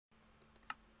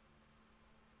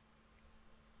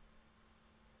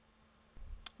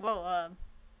Whoa,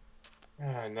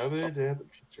 Another day at the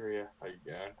pizzeria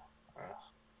again.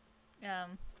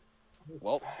 um,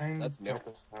 Well, that's new.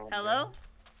 hello?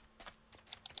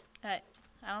 I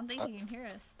don't think he can hear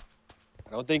us.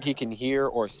 I don't think he can hear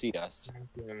or see us.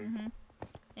 Mm-hmm.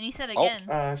 And he said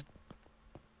again.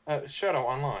 Shadow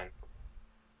online.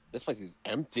 This place is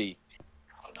empty.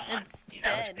 It's It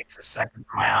dead. takes a second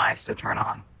for my eyes to turn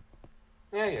on.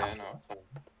 Yeah, I know. It's fine.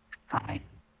 Fine.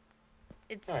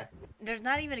 It's there's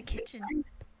not even a kitchen.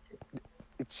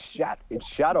 It's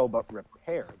shadow, but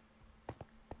repaired.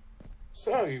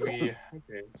 So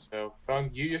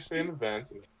found you yesterday in the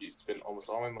vents, and you spent almost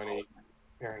all my money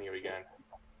repairing you again.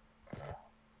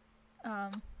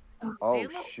 Oh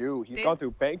shoot, he's gone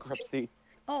through bankruptcy.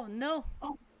 Oh no,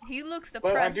 he looks But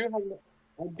depressed.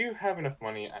 I do have enough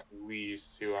money at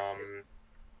least to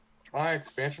buy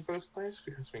expansion for this place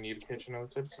because we need a kitchen and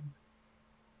type of stuff.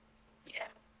 Yeah.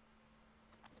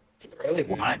 If I really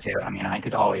wanted to, I mean, I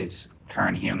could always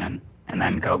turn human and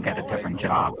then go get a different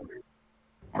job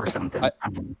or something. I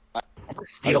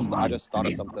money. just thought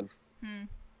of something.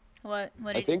 What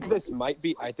I did you think this might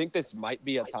be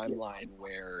a timeline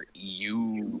where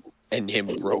you and him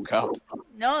broke up.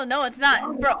 No, it's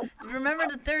not, bro. Remember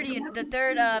the third event. The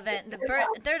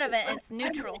third event. It's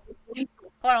neutral.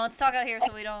 Hold on, let's talk out here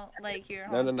so we don't hear.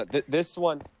 No. This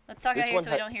one. Let's talk out here so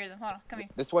we don't hear them. Hold on, come here.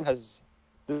 This one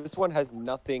has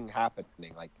nothing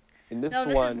happening. Like in this one.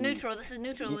 No, this is neutral. This is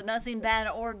neutral. Nothing bad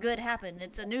or good happened.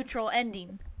 It's a neutral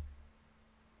ending.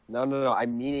 No.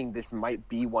 I'm meaning this might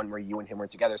be one where you and him were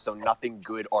together, so nothing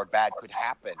good or bad could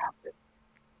happen.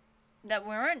 That we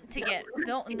weren't together.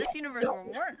 In this universe, we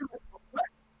weren't.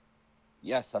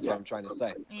 Yes, that's what I'm trying to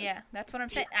say. Yeah, that's what I'm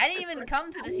saying. I didn't even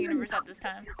come to this universe at this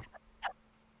time.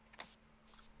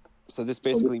 So this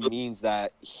basically means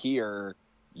that here,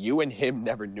 you and him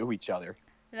never knew each other.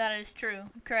 That is true.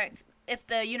 Correct. If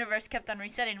the universe kept on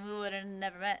resetting, we would have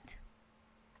never met.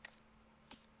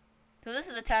 So this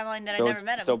is a timeline that I never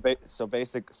met him. So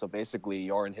basically,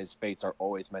 your and his fates are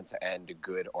always meant to end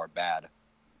good or bad.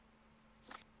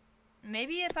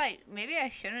 Maybe I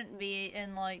shouldn't be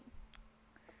in What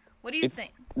do you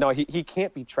think? No, he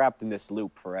can't be trapped in this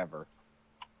loop forever.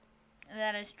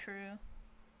 That is true.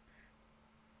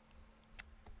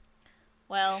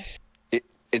 Well,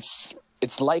 it's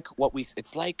like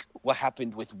what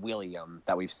happened with William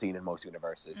that we've seen in most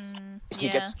universes. He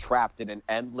gets trapped in an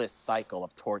endless cycle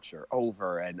of torture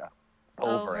over and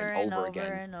over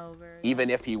again. Even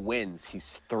if he wins,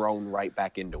 he's thrown right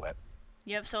back into it.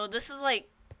 Yep, so this is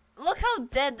look how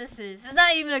dead this is. It's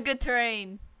not even a good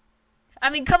terrain. I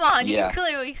mean, come on, you can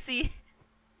clearly see.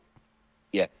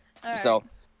 Yeah. All so right.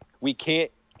 we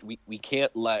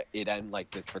can't let it end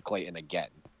like this for Clayton again.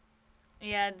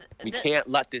 Yeah. We can't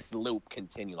let this loop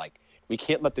continue. We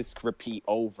can't let this repeat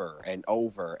over and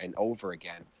over and over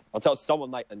again. I'll tell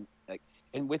someone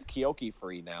and with Kyoki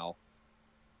free now.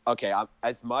 Okay,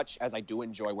 as much as I do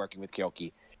enjoy working with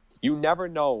Kyoki, you never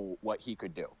know what he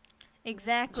could do.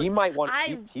 Exactly. He might want.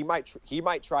 He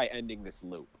might try ending this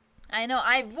loop. I know.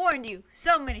 I've warned you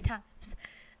so many times.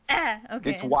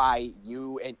 Okay. It's why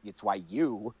you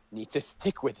need to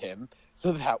stick with him,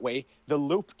 so that way the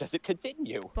loop doesn't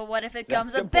continue. But what if it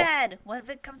comes a bad? What if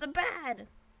it comes a bad?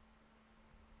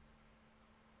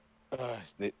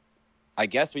 I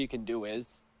guess what you can do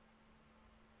is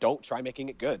don't try making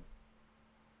it good.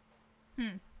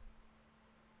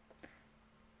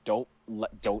 Don't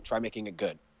try making it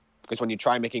good, because when you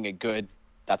try making it good,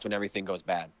 that's when everything goes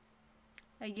bad.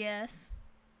 I guess.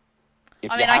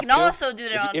 If I can also do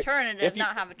the alternative,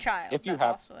 not have a child. If you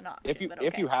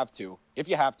have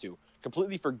to,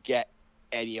 completely forget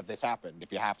any of this happened.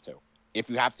 If you have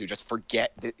to, just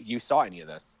forget that you saw any of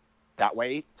this. That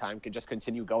way, time can just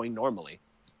continue going normally.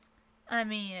 I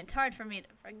mean, it's hard for me to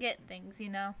forget things, you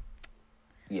know.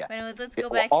 Yeah. But anyways, let's go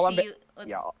back to see.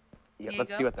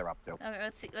 Let's see what they're up to. Okay,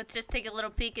 let's see. Let's just take a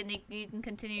little peek, and you can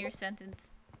continue your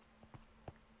sentence.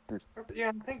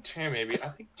 Yeah, I think Chan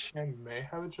may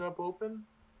have a job open.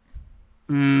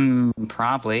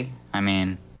 Probably. I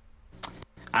mean,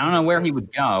 I don't know where he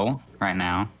would go right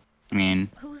now. I mean...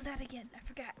 Who's that again? I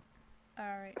forgot.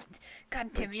 Alright.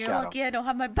 God damn it, you're lucky I don't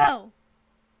have my bow.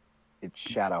 It's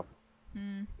Shadow.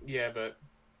 Yeah, but...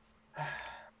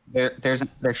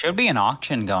 There should be an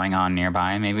auction going on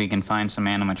nearby. Maybe we can find some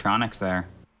animatronics there.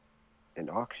 An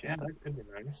auction? Yeah, that could be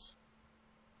nice.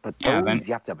 But those,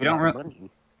 you have to have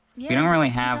money. Yeah, we don't really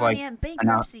have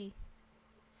enough. We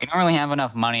don't really have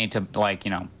enough money to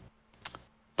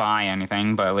buy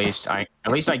anything. But at least I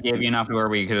gave you enough to where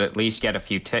we could at least get a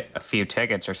few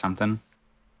tickets or something.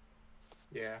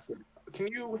 Yeah. Can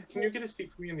you get a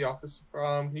seat for me in the office?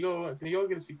 Can you go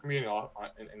get a seat for me in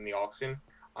the auction?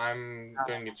 I'm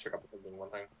going to check up something one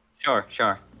thing. Sure.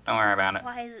 Don't worry about it.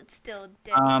 Why is it still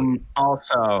dead?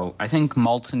 Also, I think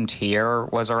Molten Tear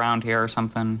was around here or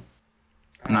something.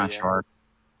 I'm not sure.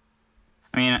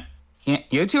 I mean,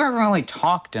 you two haven't really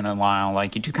talked in a while.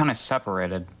 Like, you two kind of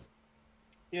separated.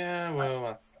 Yeah, well,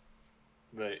 that's...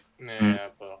 But, yeah,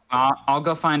 well... I'll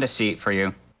go find a seat for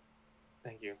you.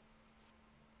 Thank you.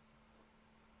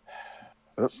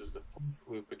 This is the fourth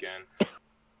loop again.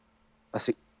 I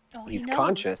see. Oh, He's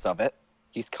conscious of it.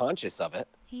 He's conscious of it.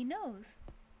 He knows.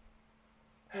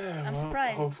 I'm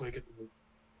surprised.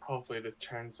 Hopefully this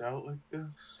turns out like the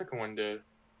second one did.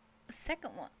 The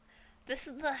second one? This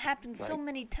has happened so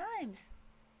many times.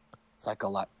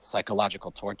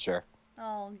 Psychological torture.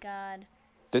 Oh, God.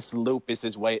 This loop is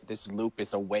his way. This loop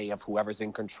is a way of whoever's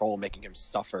in control making him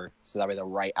suffer, so that way the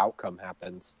right outcome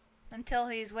happens. Until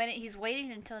he's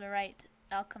waiting until the right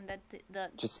outcome that the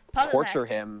just puppet torture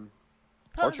master. him.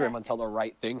 Torture him until the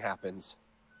right thing happens.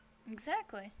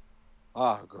 Exactly.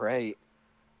 Oh, great.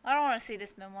 I don't want to see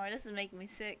this no more. This is making me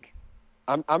sick.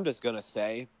 I'm just gonna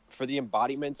say, for the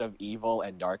embodiment of evil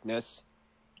and darkness,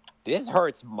 this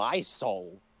hurts my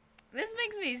soul. This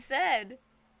makes me sad.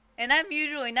 And I'm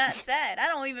usually not sad. I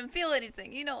don't even feel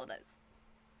anything. You know this.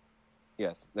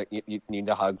 Yes, you need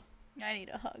a hug. I need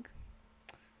a hug.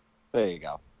 There you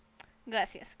go.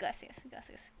 Gracias.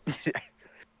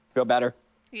 Feel better?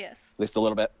 Yes. At least a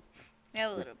little bit? Yeah,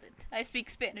 a little bit. I speak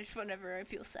Spanish whenever I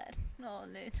feel sad. No.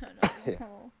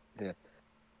 Yeah.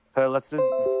 Let's just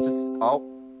oh.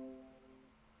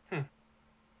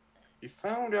 You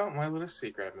found out my little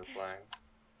secret I've been playing.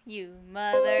 You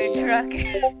mother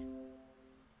trucker.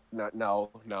 No,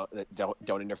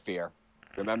 don't interfere.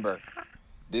 Remember,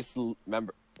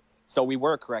 so we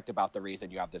were correct about the reason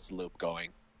you have this loop going.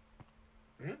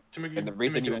 And the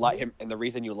reason you let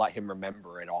him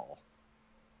remember it all.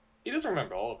 He doesn't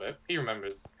remember all of it. He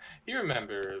remembers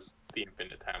the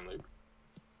infinite time loop.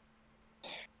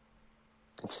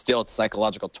 Still, it's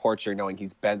psychological torture knowing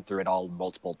he's been through it all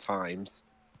multiple times.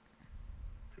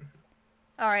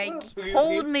 All right,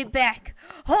 hold me back.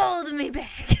 Hold me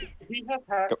back. He has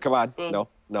had, Come on, well,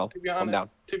 no, calm down.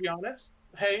 To be honest,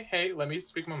 hey, let me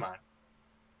speak my mind.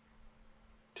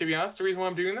 To be honest, the reason why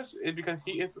I'm doing this is because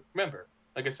he is, remember,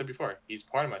 like I said before, he's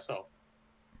part of myself.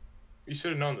 You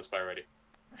should have known this by already.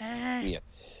 Yeah.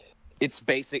 It's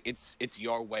basic. It's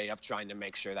your way of trying to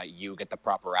make sure that you get the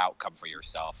proper outcome for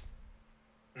yourself.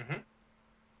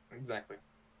 Exactly.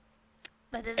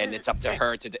 But and it's up to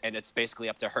her and it's basically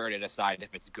up to her to decide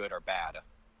if it's good or bad.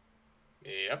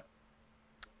 Yep.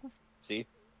 See?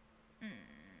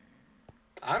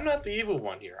 I'm not the evil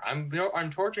one here. I'm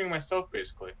torturing myself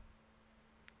basically.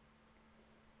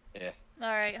 Yeah. All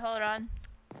right, hold on.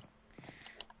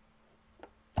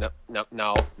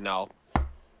 No.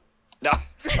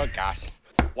 Oh gosh.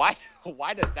 Why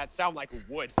does that sound like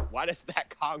wood? Why does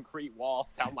that concrete wall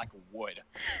sound like wood?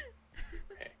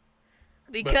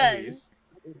 Because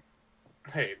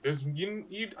hey, there's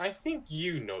I think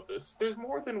you know this. There's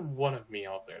more than one of me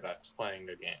out there that's playing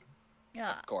the game.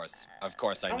 Yeah. Of course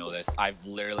I know this. I've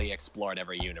literally explored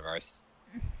every universe.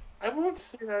 I won't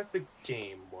say that it's a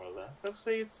game, more or less. I'll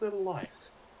say it's a life.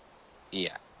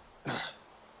 Yeah.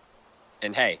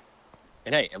 And hey,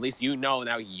 at least you know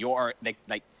now you're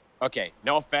like okay,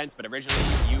 no offense, but originally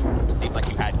you seemed like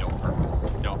you had no purpose.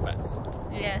 No offense.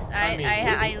 Yes,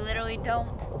 I literally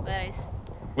don't,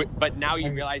 but now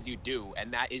you realize you do,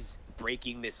 and that is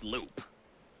breaking this loop.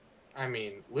 I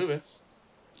mean, Lewis.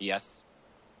 Yes.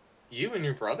 You and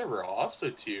your brother were also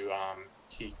to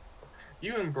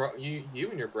you and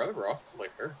your brother were also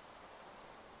like her.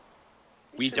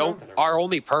 We don't. Our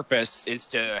only purpose is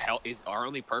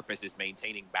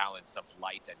maintaining balance of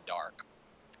light and dark.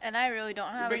 And I really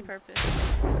don't have a purpose.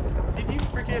 Did you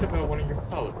forget about one of your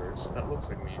followers that looks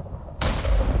like me?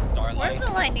 Starlight. Where's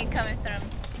the lightning coming from?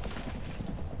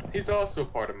 He's also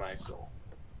part of my soul.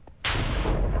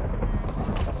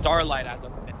 Starlight as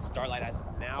of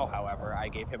now, however, I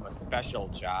gave him a special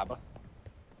job.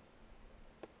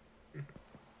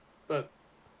 But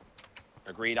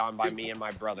agreed on by me and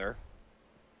my brother.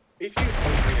 If you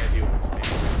hate me, I do understand.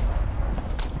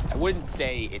 I wouldn't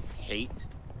say it's hate.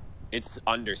 It's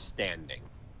understanding.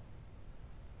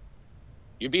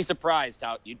 You'd be surprised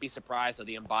how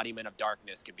the embodiment of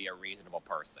darkness could be a reasonable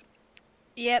person.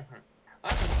 Yep.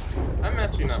 I'm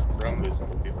actually not from this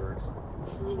multiverse.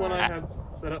 This is one I had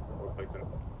set up for Clayton.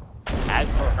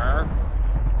 As for her,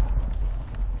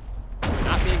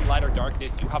 not being light or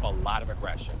darkness, you have a lot of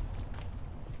aggression.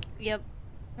 Yep.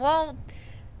 Well,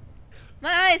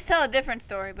 my eyes tell a different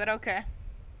story, but okay.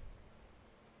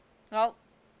 Oh.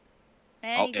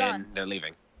 And you gone. And they're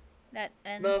leaving.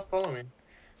 No, follow me.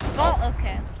 Fall.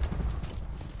 Okay.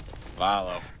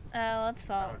 Follow. Let's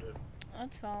follow. Oh, dude.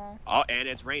 Let's follow. Oh, and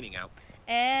it's raining out.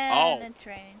 And it's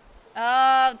raining.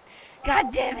 Oh,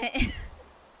 god damn it.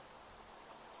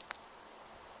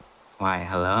 Why,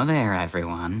 hello there,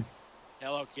 everyone.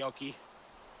 Hello, Kyoki.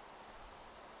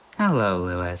 Hello,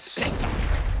 Lewis.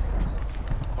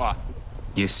 What?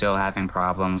 You still having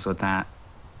problems with that?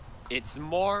 It's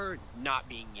more not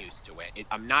being used to it.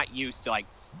 I'm not used to, like,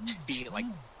 feeling like...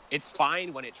 It's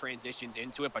fine when it transitions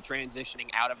into it, but transitioning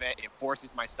out of it, it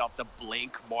forces myself to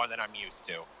blink more than I'm used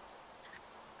to.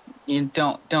 You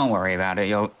don't worry about it.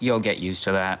 You'll get used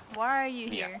to that. Why are you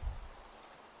here? Yeah.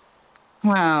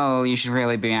 Well, you should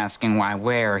really be asking why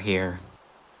we're here.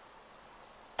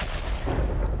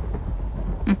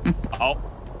 Oh.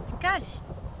 Gosh,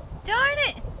 darn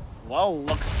it! Well,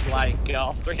 looks like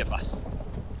all three of us.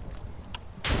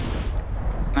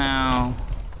 Now,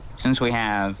 since we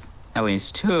have at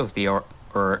least two of the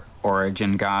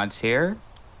origin gods here,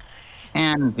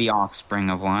 and the offspring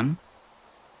of one.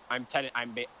 I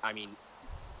mean,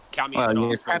 count me as an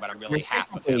offspring, but I'm really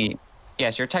half of him.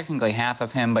 Yes, you're technically half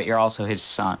of him, but you're also his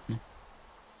son,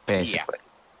 basically.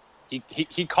 Yeah.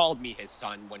 He called me his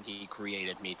son when he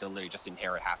created me to literally just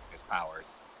inherit half of his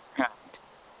powers. Right.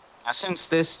 Now, since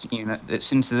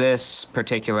this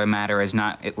particular matter is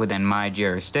not within my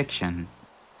jurisdiction,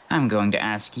 I'm going to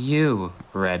ask you,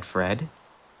 Red Fred.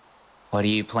 What do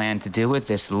you plan to do with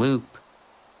this loop?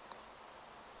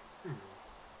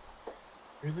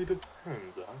 Really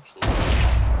depends, actually.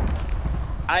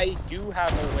 I do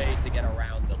have a way to get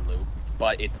around the loop,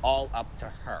 but it's all up to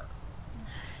her.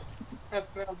 I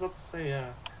was about to say,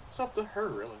 yeah. It's up to her,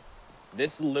 really.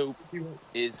 This loop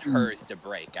is hers to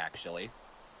break, actually.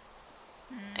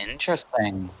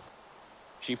 Interesting.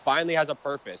 She finally has a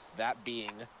purpose, that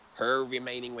being her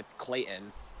remaining with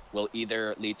Clayton will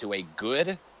either lead to a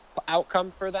good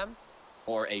outcome for them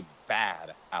or a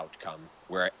bad outcome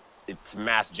where it's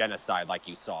mass genocide like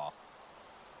you saw.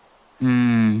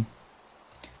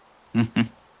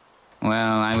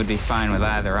 Well, I would be fine with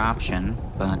either option,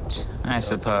 but I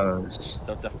suppose...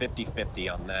 So it's a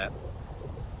 50-50 on that.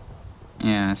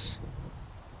 Yes.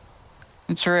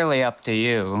 It's really up to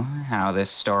you how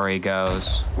this story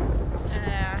goes.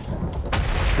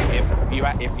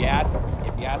 If you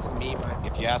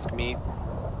ask me,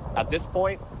 at this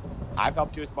point, I've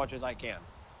helped you as much as I can.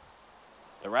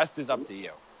 The rest is up to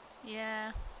you.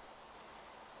 Yeah.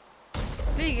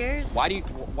 Figures. Why do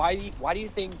you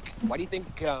think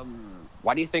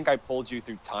I pulled you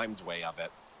through Time's way of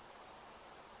it?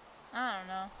 I don't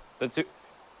know.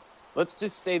 Let's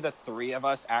just say the three of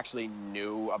us actually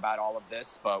knew about all of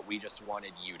this, but we just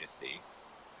wanted you to see.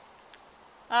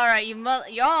 Alright,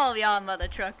 y'all mother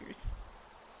truckers.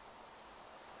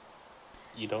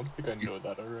 You don't think I know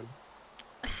that already?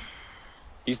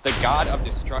 He's the god of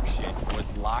destruction who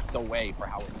was locked away for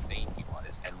how insane he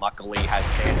was, and luckily has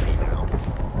sanity now.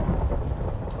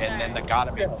 And then the god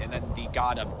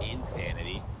of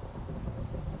insanity.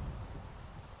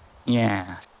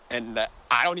 Yeah. And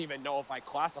I don't even know if I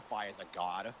classify as a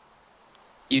god.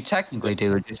 You technically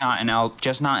do, just not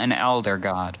an elder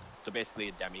god. So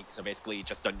basically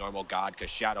just a normal god, because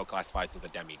Shadow classifies as a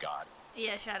demigod.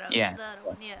 Yeah, Shadow. Yeah. The other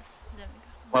one, yes. Demigod.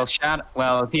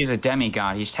 Well, if he's a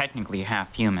demigod, he's technically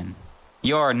half human.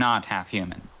 You're not half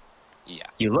human. Yeah.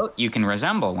 You can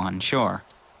resemble one, sure,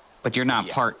 but you're not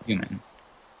part human.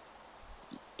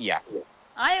 Yeah.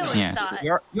 I always thought...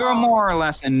 You're more or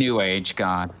less a new age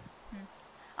god.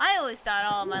 I always thought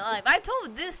all my life. I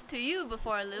told this to you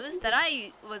before, Lewis, that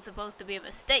I was supposed to be a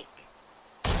mistake.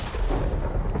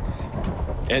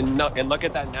 And look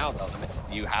at that now, though.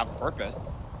 You have purpose.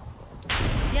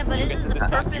 Yeah, but isn't the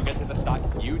purpose...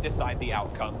 You decide the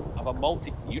outcome of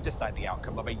You decide the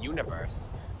outcome of a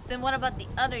universe. Then what about the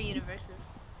other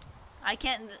universes? I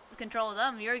can't control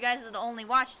them. Your guys are the only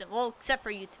watch them. Well, except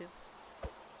for you two.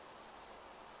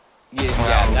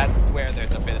 Yeah, that's where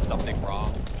there's a bit of something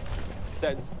wrong.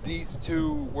 Since these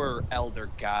two were elder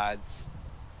gods,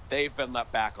 they've been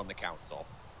let back on the council.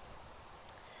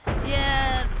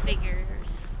 Yeah,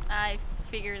 figures. I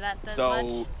figure that does much.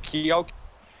 So, Kyoki...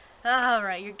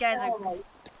 Alright, you guys are...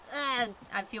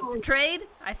 I feel betrayed.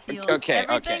 I feel everything.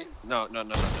 Okay. No.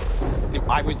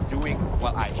 I was doing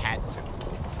what I had to.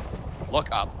 Look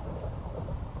up.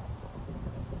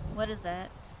 What is that?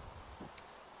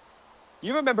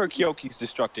 You remember Kyoki's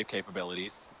destructive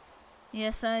capabilities?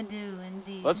 Yes, I do,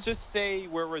 indeed. Let's just say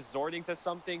we're resorting to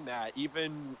something that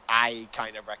even I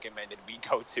kind of recommended we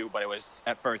go to, but it was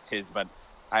at first his, but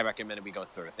I recommended we go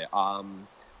through with it.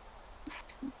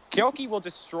 Kyoki will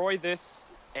destroy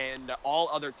this and all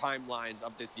other timelines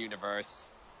of this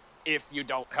universe if you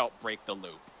don't help break the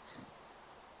loop.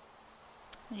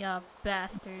 Yeah,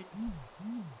 bastards.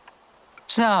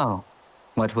 So,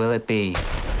 what will it be?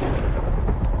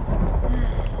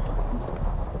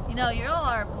 You know, you all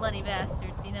are bloody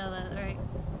bastards. You know that, right?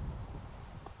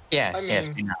 Yes, I yes,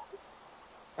 mean- we know.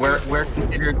 We're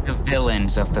considered the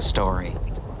villains of the story.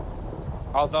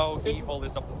 Although evil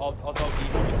is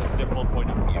a simple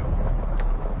point of view.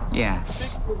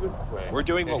 Yes. Think of it this way. We're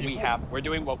doing what we have. We're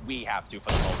doing what we have to for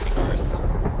the multiverse.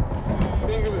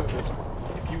 Think of it this way: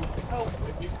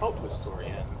 if you help the story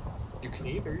end, you can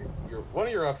either one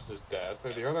of your options is death,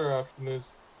 or the other option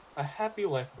is a happy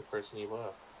life with the person you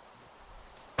love.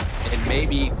 And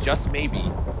maybe, just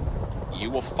maybe,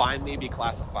 you will finally be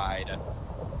classified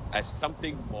as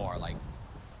something more. Like,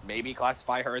 maybe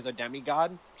classify her as a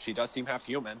demigod. She does seem half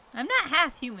human. I'm not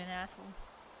half human, asshole.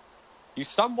 You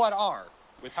somewhat are,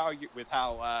 with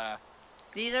how.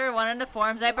 These are one of the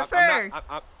forms I prefer.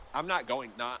 I'm not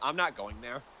going. No, I'm not going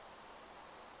there.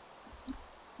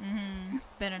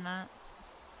 Better not.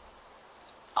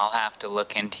 I'll have to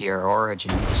look into your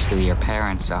origins, who your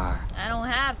parents are. I don't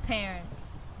have parents.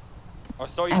 Or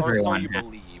so you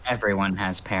believe. Everyone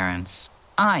has parents.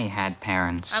 I had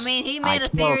parents. I mean, he made a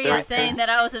killed theory their of saying parents. that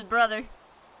I was his brother.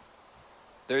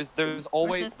 There's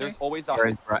always sister. there's always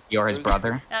a You're his there's-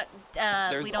 brother?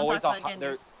 there's We don't always talk a about hi-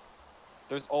 genders.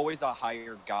 there's always a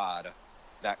higher god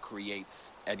that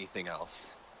creates anything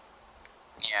else.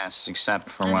 Yes, except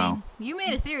for, I well, mean, you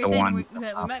made a theory the saying one-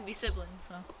 that we might be siblings,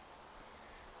 so.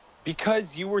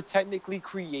 Because you were technically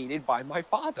created by my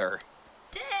father.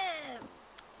 Damn!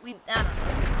 I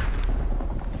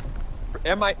don't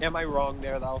know. Am I wrong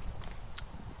there though?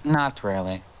 not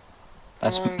really.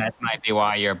 That might be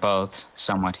why you're both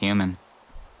somewhat human.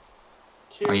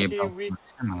 Or you both we look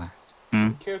similar.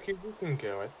 okay, we can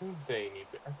go.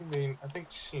 I think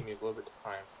she needs a little bit of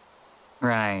time.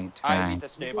 Right, I right. need to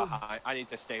stay behind. I need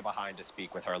to stay behind to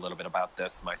speak with her a little bit about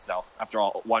this myself. After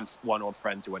all, one old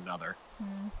friend to another.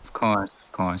 Of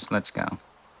course. Let's go.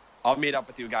 I'll meet up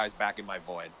with you guys back in my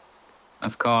void.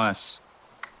 Of course.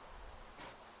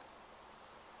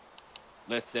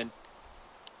 Listen,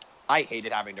 I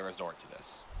hated having to resort to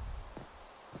this.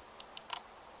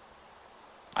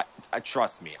 I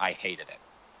trust me, I hated it.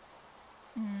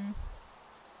 Do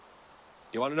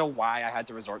you want to know why I had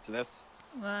to resort to this?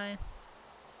 Why?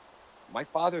 My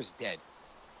father's dead.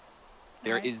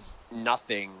 There Right. is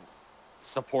nothing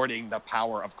supporting the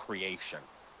power of creation.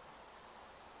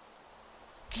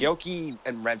 Kyoki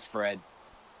and Red Fred,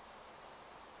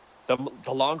 the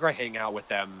longer I hang out with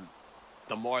them,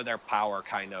 the more their power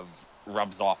kind of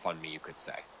rubs off on me, you could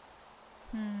say.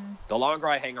 The longer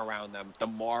I hang around them, the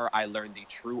more I learn the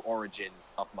true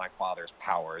origins of my father's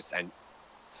powers and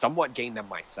somewhat gain them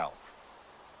myself.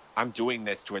 I'm doing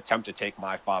this to attempt to take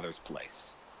my father's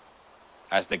place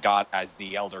as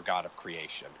the elder god of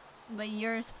creation. But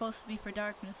you're supposed to be for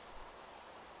darkness.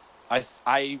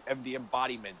 I am the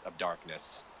embodiment of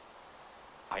darkness.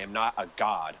 I am not a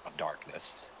god of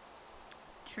darkness.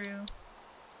 True.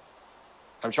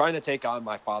 I'm trying to take on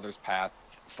my father's path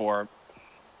for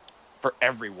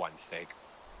everyone's sake.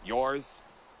 Yours,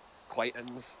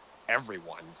 Clayton's,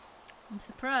 everyone's. I'm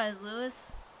surprised,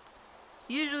 Lewis.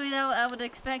 Usually, though, I would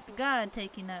expect God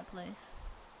taking that place.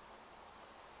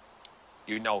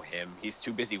 You know him. He's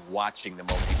too busy watching the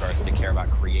multiverse to care about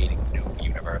creating new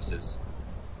universes.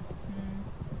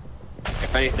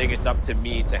 If anything, it's up to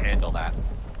me to handle that.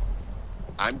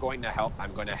 I'm going to help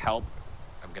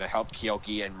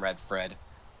Kyoki and Red Fred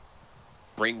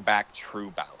bring back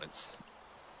true balance.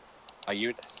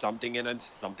 Something in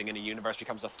a universe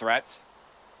becomes a threat.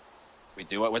 We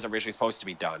do what was originally supposed to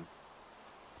be done.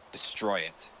 Destroy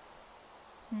it.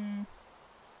 I'm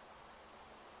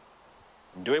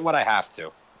doing what I have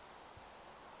to.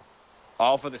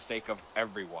 All for the sake of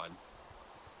everyone.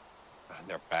 And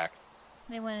they're back.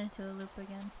 They went into a loop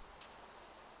again.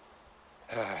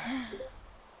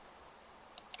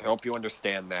 I hope you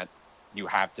understand that you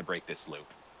have to break this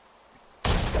loop.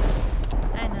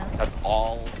 I know. That's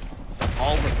all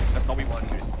we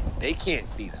want you to see. They can't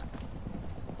see that.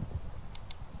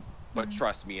 But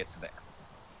trust me, it's there.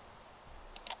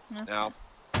 Okay. Now,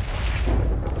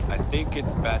 I think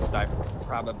it's best I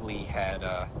probably head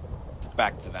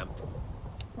back to them.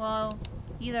 Well,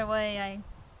 either way,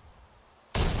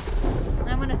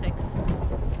 I'm gonna fix it.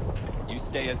 You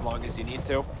stay as long as you need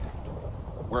to.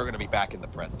 We're gonna be back in the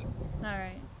present.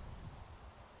 Alright.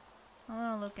 I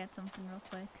wanna look at something real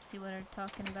quick, see what they're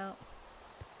talking about.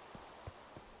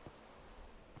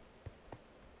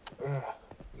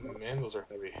 Man, those are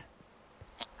heavy.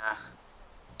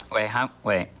 Wait,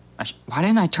 Why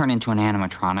didn't I turn into an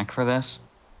animatronic for this?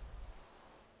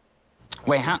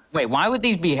 Wait, why would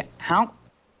these be... How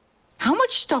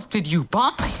much stuff did you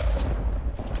buy?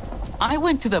 I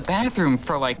went to the bathroom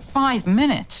for like 5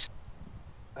 minutes.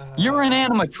 You're an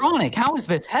animatronic. How is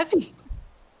this heavy?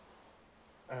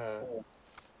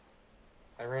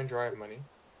 I ran dry of money.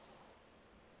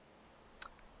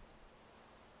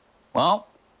 Well,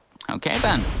 okay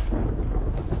then.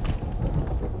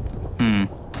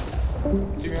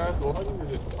 To be honest, a lot of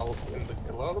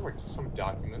them are just some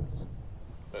documents,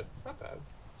 but not bad.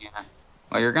 Yeah.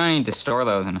 Well, you're going to need to store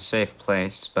those in a safe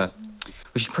place, but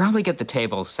we should probably get the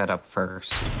tables set up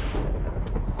first.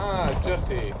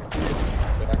 Jesse. I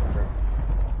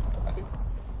think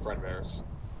friend bears.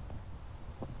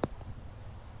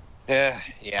 Yeah.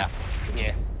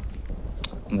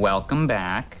 Welcome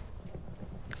back.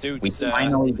 Suits. We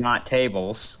finally got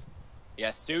tables.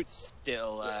 Yeah, Suits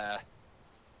still,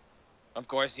 of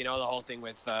course, you know the whole thing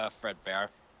with, Fredbear.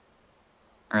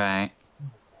 Right.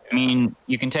 I mean,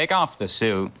 you can take off the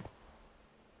suit.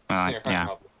 Yeah.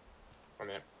 1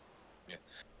 minute. Yeah.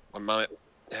 1 moment.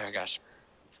 Oh, gosh.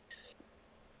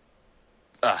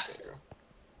 There you go.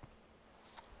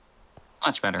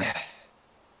 Much better.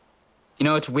 You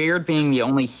know, it's weird being the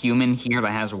only human here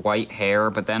that has white hair,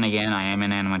 but then again, I am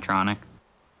an animatronic.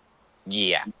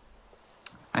 Yeah.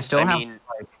 I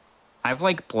have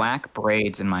like black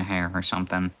braids in my hair or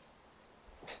something.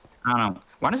 I don't know.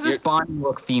 Why does this body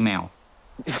look female?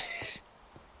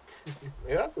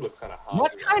 Yeah, that looks kind of hot.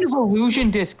 What kind of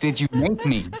illusion disc did you make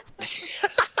me?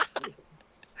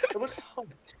 It looks hot.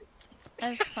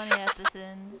 That's funny at this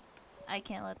end. I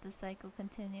can't let this cycle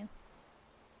continue.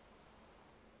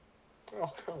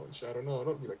 Oh, gosh, I don't know.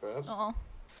 Don't be like that. Oh.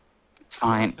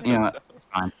 Fine. Yeah,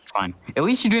 it's fine. At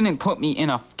least you didn't put me in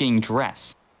a fucking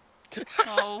dress.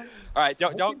 Oh. Alright,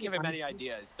 don't give him any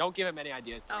ideas. Don't give him any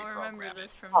ideas to I'll reprogram remember it.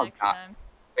 this from Oh, next God. time.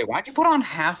 Wait, why'd you put on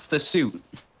half the suit?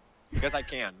 Because I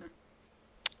can.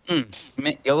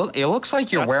 It looks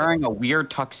like you're wearing a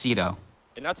weird tuxedo.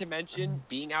 And not to mention,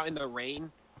 being out in the rain,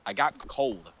 I got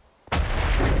cold.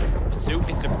 The suit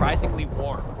is surprisingly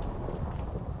warm.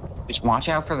 Just watch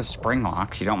out for the spring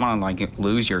locks. You don't want to, like,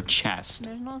 lose your chest.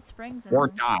 There's no springs in Or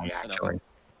them. die, actually.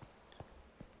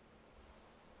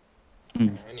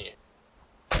 Any.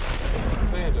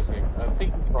 So yeah, Jesse, I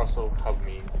think you also helped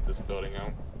me get this building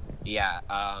out. Yeah,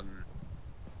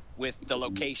 with the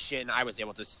location, I was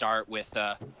able to start with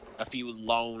a few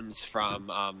loans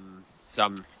from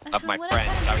some of my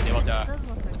friends. I was able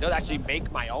to actually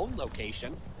make my own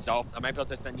location, so I might be able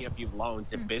to send you a few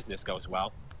loans if business goes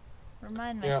well.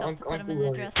 Remind myself to put them in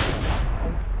the dress.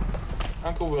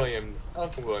 Uncle William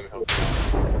helped me.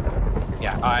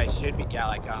 Yeah, I should be. Yeah,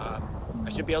 like I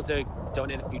should be able to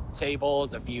donate a few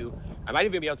tables, I might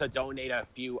even be able to donate a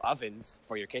few ovens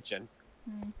for your kitchen.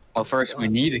 Well, first we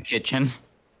need a kitchen.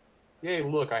 Yay!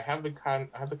 Look, I have the I'm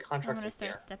contracts gonna here.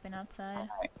 start stepping outside.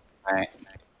 Alright.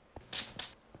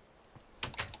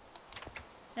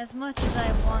 As much as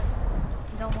I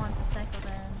don't want the cycle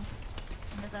to end,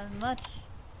 and as much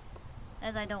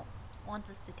as I don't want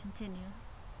this to continue,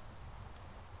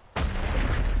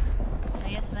 I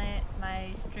guess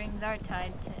my strings are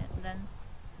tied to it, then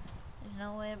there's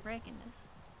no way of breaking this.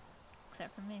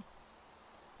 Except for me.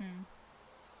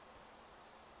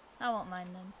 I won't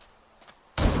mind then.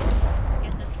 I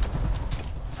guess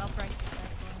I'll break the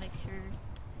cycle and make sure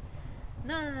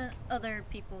none of the other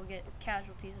people get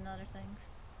casualties and other things.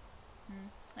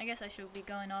 I guess I should be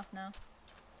going off now.